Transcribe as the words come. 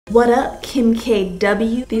What up, Kim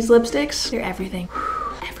KW? These lipsticks, they're everything.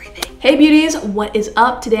 Hey beauties, what is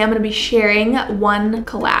up? Today I'm gonna be sharing one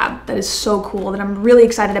collab that is so cool that I'm really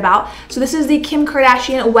excited about. So this is the Kim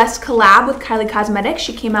Kardashian West collab with Kylie Cosmetics.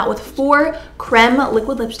 She came out with 4 creme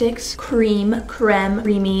liquid lipsticks. Cream, creme,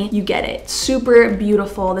 creamy, you get it. Super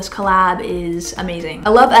beautiful. This collab is amazing. I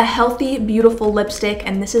love a healthy, beautiful lipstick,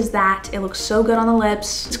 and this is that. It looks so good on the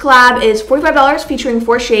lips. This collab is $45 featuring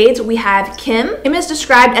 4 shades. We have Kim. Kim is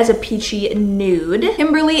described as a peachy nude.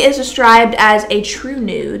 Kimberly is described as a true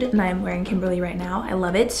nude. And I'm wearing Kimberly right now. I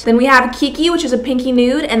love it. Then we have Kiki, which is a pinky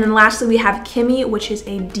nude. And then lastly, we have Kimmy, which is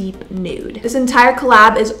a deep nude. This entire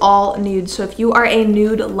collab is all nude. So if you are a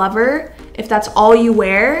nude lover, if that's all you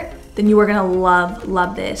wear, then you are gonna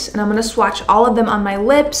love this. And I'm gonna swatch all of them on my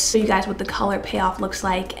lips, show you guys what the color payoff looks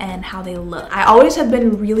like and how they look. I always have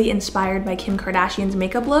been really inspired by Kim Kardashian's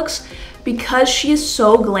makeup looks because she is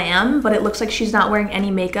so glam, but it looks like she's not wearing any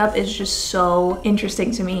makeup is just so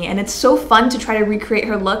interesting to me. And it's so fun to try to recreate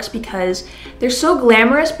her looks because they're so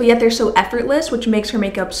glamorous, but yet they're so effortless, which makes her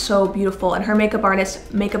makeup so beautiful. And her makeup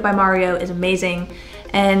artist, Makeup by Mario, is amazing.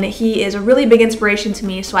 And he is a really big inspiration to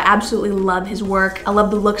me, so I absolutely love his work. I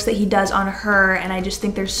love the looks that he does on her, and I just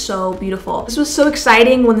think they're so beautiful. This was so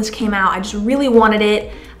exciting when this came out. I just really wanted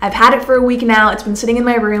it. I've had it for a week now. It's been sitting in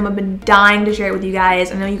my room. I've been dying to share it with you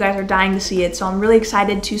guys. I know you guys are dying to see it, so I'm really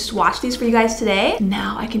excited to swatch these for you guys today.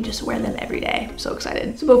 Now I can just wear them every day. I'm so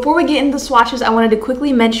excited. So before we get into the swatches, I wanted to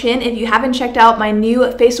quickly mention, if you haven't checked out my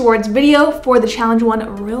new Face Awards video for the Challenge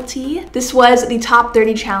 1 Royalty, this was the Top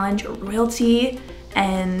 30 Challenge Royalty,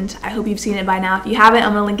 and I hope you've seen it by now. If you haven't,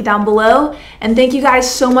 I'm gonna link it down below. And thank you guys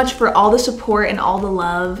so much for all the support and all the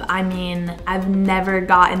love. I mean, I've never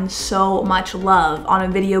gotten so much love on a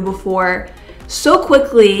video before so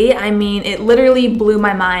quickly. I mean, it literally blew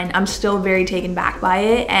my mind. I'm still very taken back by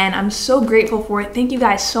it, and I'm so grateful for it. Thank you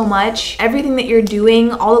guys so much. Everything that you're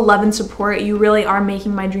doing, all the love and support, you really are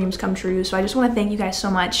making my dreams come true. So I just want to thank you guys so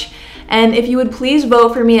much. And if you would please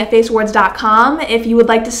vote for me at faceawards.com if you would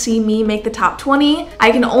like to see me make the top 20.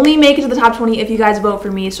 I can only make it to the top 20 if you guys vote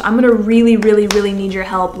for me, so I'm gonna really need your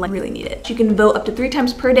help, like really need it. You can vote up to 3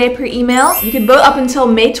 times per day per email. You can vote up until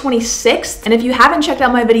May 26th. And if you haven't checked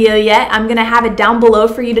out my video yet, I'm gonna have it down below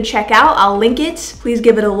for you to check out. I'll link it. Please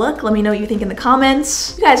give it a look. Let me know what you think in the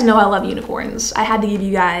comments. You guys know I love unicorns. I had to give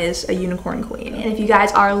you guys a unicorn queen. And if you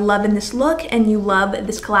guys are loving this look and you love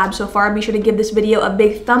this collab so far, be sure to give this video a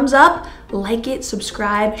big thumbs up. Like it,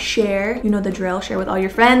 subscribe, share, you know the drill, share with all your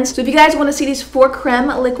friends. So if you guys want to see these 4 creme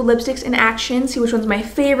liquid lipsticks in action, see which one's my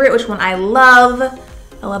favorite, which one I love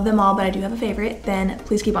them all, but I do have a favorite, then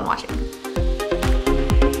please keep on watching.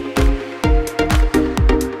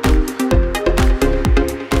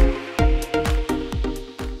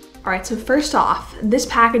 All right, so first off, this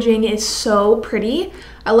packaging is so pretty.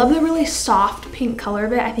 I love the really soft pink color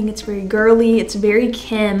of it. I think it's very girly, it's very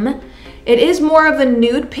Kim. It is more of a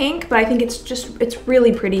nude pink, but I think it's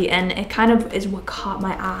really pretty, and it kind of is what caught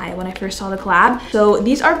my eye when I first saw the collab. So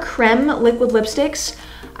these are creme liquid lipsticks.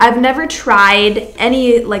 I've never tried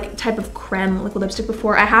any like type of creme liquid lipstick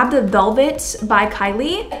before. I have the Velvet by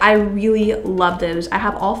Kylie. I really love those. I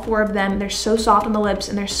have all 4 of them. They're so soft on the lips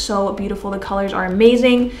and they're so beautiful. The colors are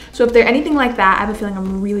amazing. So if they're anything like that, I have a feeling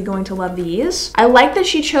I'm really going to love these. I like that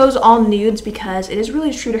she chose all nudes because it is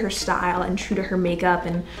really true to her style and true to her makeup.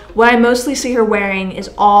 And what I mostly see her wearing is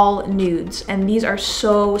all nudes. And these are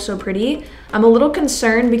so pretty. I'm a little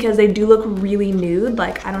concerned because they do look really nude.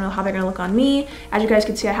 Like, I don't know how they're gonna look on me. As you guys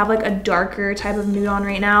can see, I have like a darker type of nude on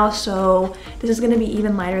right now, so this is gonna be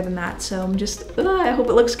even lighter than that. So I'm just, I hope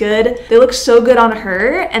it looks good. They look so good on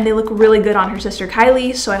her, and they look really good on her sister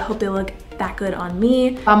Kylie, so I hope they look that good on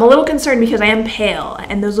me. I'm a little concerned because I am pale,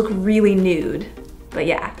 and those look really nude. But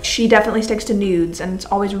yeah, she definitely sticks to nudes, and it's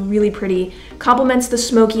always really pretty. Complements the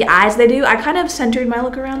smoky eyes they do. I kind of centered my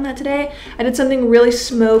look around that today. I did something really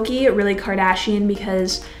smoky, really Kardashian,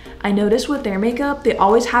 because I noticed with their makeup, they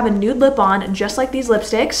always have a nude lip on, just like these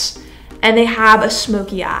lipsticks, and they have a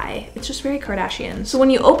smoky eye. It's just very Kardashian. So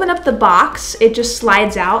when you open up the box, it just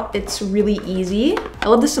slides out. It's really easy. I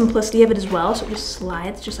love the simplicity of it as well, so it just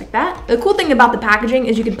slides just like that. The cool thing about the packaging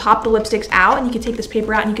is you can pop the lipsticks out, and you can take this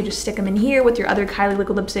paper out and you can just stick them in here with your other Kylie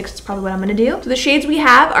liquid lipsticks. That's probably what I'm gonna do. So the shades we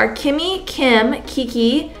have are Kimmy, Kim,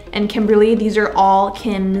 Kiki, and Kimberly. These are all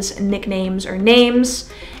Kim's nicknames or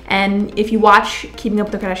names. And if you watch Keeping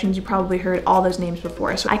Up with the Kardashians, you probably heard all those names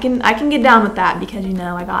before. So I can get down with that because, you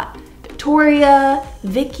know, I got Victoria,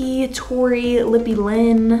 Vicky, Tori, Lippy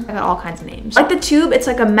Lyn. I got all kinds of names. Like the tube, it's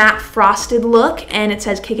like a matte frosted look, and it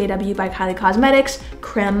says KKW by Kylie Cosmetics,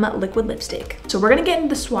 creme liquid lipstick. So we're gonna get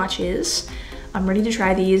into the swatches. I'm ready to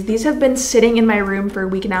try these. These have been sitting in my room for a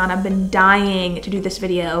week now and I've been dying to do this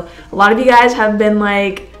video. A lot of you guys have been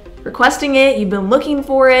like requesting it, you've been looking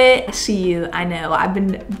for it. I see you, I know, I've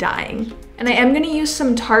been dying. And I am gonna use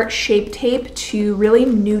some Tarte Shape Tape to really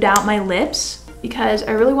nude out my lips because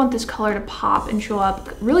I really want this color to pop and show up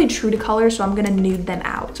really true to color, so I'm gonna nude them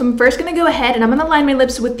out. So I'm first gonna go ahead and I'm gonna line my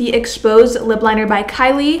lips with the Exposed Lip Liner by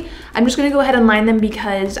Kylie. I'm just gonna go ahead and line them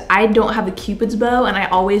because I don't have a Cupid's bow and I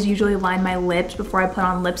always usually line my lips before I put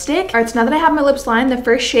on lipstick. All right, so now that I have my lips lined, the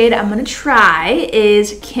first shade I'm gonna try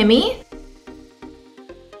is Kimmy.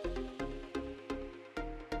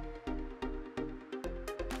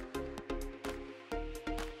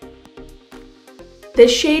 This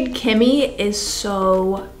shade Kimmy is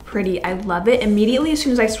so pretty. I love it. Immediately, as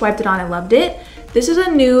soon as I swiped it on, I loved it. This is a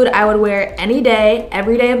nude I would wear any day,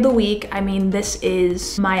 every day of the week. I mean, this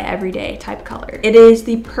is my everyday type color. It is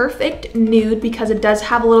the perfect nude because it does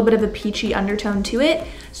have a little bit of a peachy undertone to it.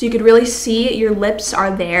 So you could really see your lips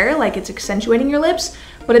are there, like it's accentuating your lips,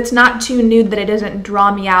 but it's not too nude that it doesn't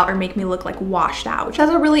draw me out or make me look like washed out, which has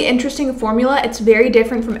a really interesting formula. It's very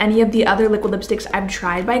different from any of the other liquid lipsticks I've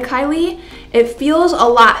tried by Kylie. It feels a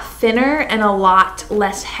lot thinner and a lot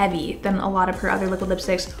less heavy than a lot of her other liquid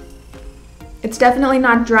lipsticks. It's definitely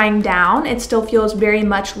not drying down. It still feels very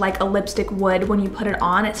much like a lipstick would when you put it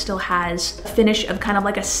on. It still has a finish of kind of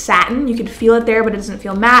like a satin. You can feel it there, but it doesn't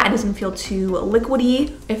feel matte. It doesn't feel too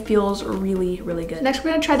liquidy. It feels really, really good. Next,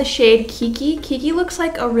 we're gonna try the shade Kiki. Kiki looks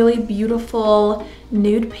like a really beautiful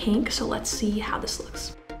nude pink, so let's see how this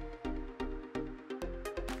looks.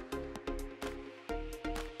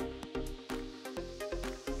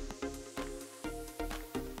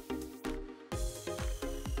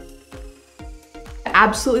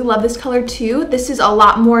 Absolutely love this color too. This is a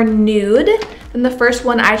lot more nude than the first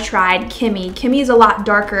one I tried, Kimmy. Kimmy is a lot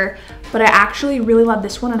darker, but I actually really love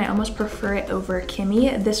this one and I almost prefer it over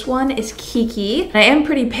Kimmy. This one is Kiki. I am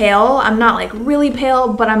pretty pale. I'm not like really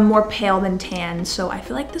pale, but I'm more pale than tan. So I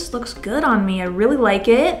feel like this looks good on me. I really like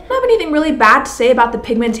it. I don't have anything really bad to say about the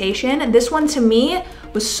pigmentation. This one to me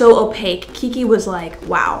was so opaque. Kiki was like,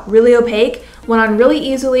 wow, really opaque. Went on really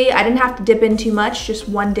easily. I didn't have to dip in too much. Just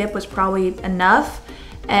one dip was probably enough.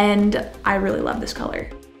 And I really love this color.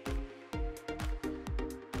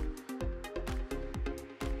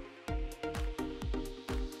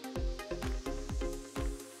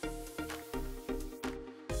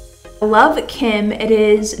 I love Kim. It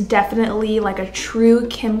is definitely like a true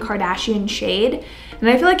Kim Kardashian shade. And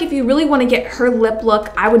I feel like if you really want to get her lip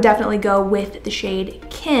look, I would definitely go with the shade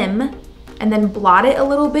Kim and then blot it a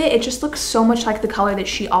little bit. It just looks so much like the color that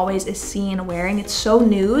she always is seen wearing. It's so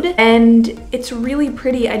nude and it's really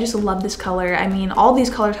pretty. I just love this color. I mean, all these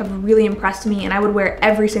colors have really impressed me and I would wear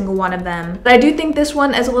every single one of them. But I do think this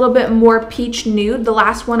one is a little bit more peach nude. The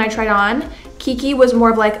last one I tried on, Kiki, was more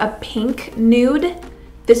of like a pink nude.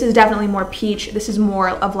 This is definitely more peach. This is more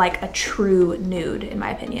of like a true nude in my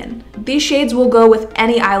opinion. These shades will go with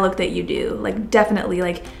any eye look that you do. Like definitely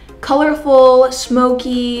like colorful,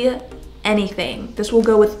 smoky, anything. This will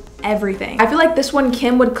go with everything. I feel like this one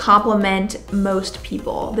Kim would complement most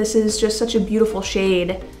people. This is just such a beautiful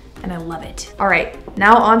shade and I love it. All right,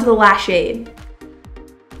 now on to the last shade.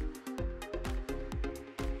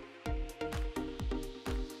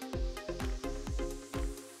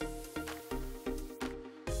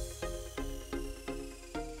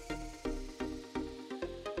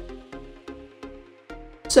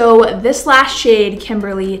 So this last shade,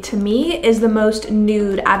 Kimberly, to me is the most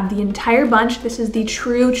nude out of the entire bunch. This is the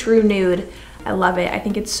true nude. I love it. I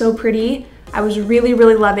think it's so pretty. I was really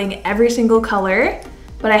loving every single color,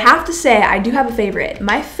 but I have to say I do have a favorite.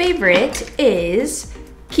 My favorite is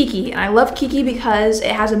Kiki, and I love Kiki because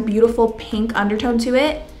it has a beautiful pink undertone to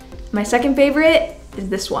it. My second favorite is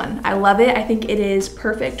this one. I love it. I think it is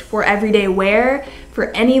perfect for everyday wear, for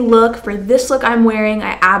any look. For this look I'm wearing,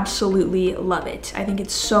 I absolutely love it. I think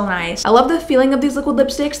it's so nice. I love the feeling of these liquid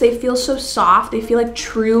lipsticks. They feel so soft. They feel like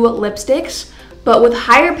true lipsticks, but with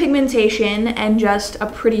higher pigmentation and just a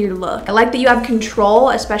prettier look. I like that you have control,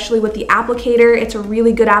 especially with the applicator. It's a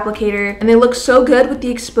really good applicator and they look so good with the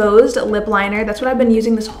Exposed lip liner. That's what I've been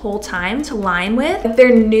using this whole time to line with.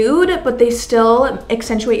 They're nude, but they still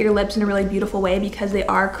accentuate your lips in a really beautiful way because they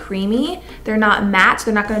are creamy. They're not matte, so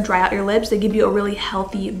they're not gonna dry out your lips. They give you a really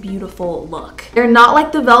healthy, beautiful look. They're not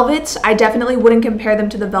like the Velvets. I definitely wouldn't compare them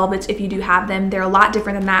to the Velvets if you do have them. They're a lot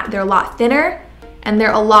different than that. They're a lot thinner and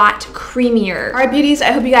they're a lot creamier. All right, beauties,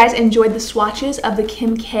 I hope you guys enjoyed the swatches of the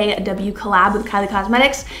Kim KW collab with Kylie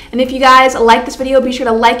Cosmetics. And if you guys like this video, be sure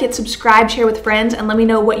to like it, subscribe, share with friends, and let me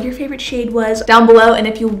know what your favorite shade was down below. And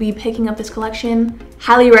if you'll be picking up this collection,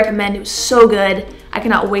 highly recommend. It was so good. I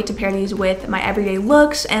cannot wait to pair these with my everyday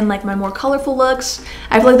looks and like my more colorful looks.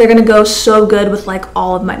 I feel like they're gonna go so good with like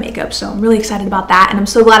all of my makeup. So I'm really excited about that, and I'm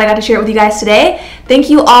so glad I got to share it with you guys today. Thank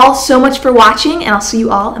you all so much for watching, and I'll see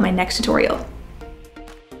you all in my next tutorial.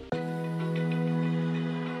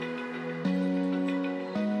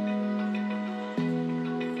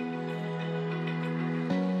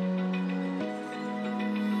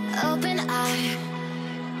 Open eye,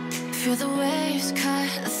 feel the waves cut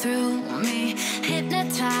through me,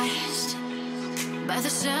 hypnotized by the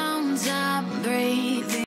sounds I'm breathing.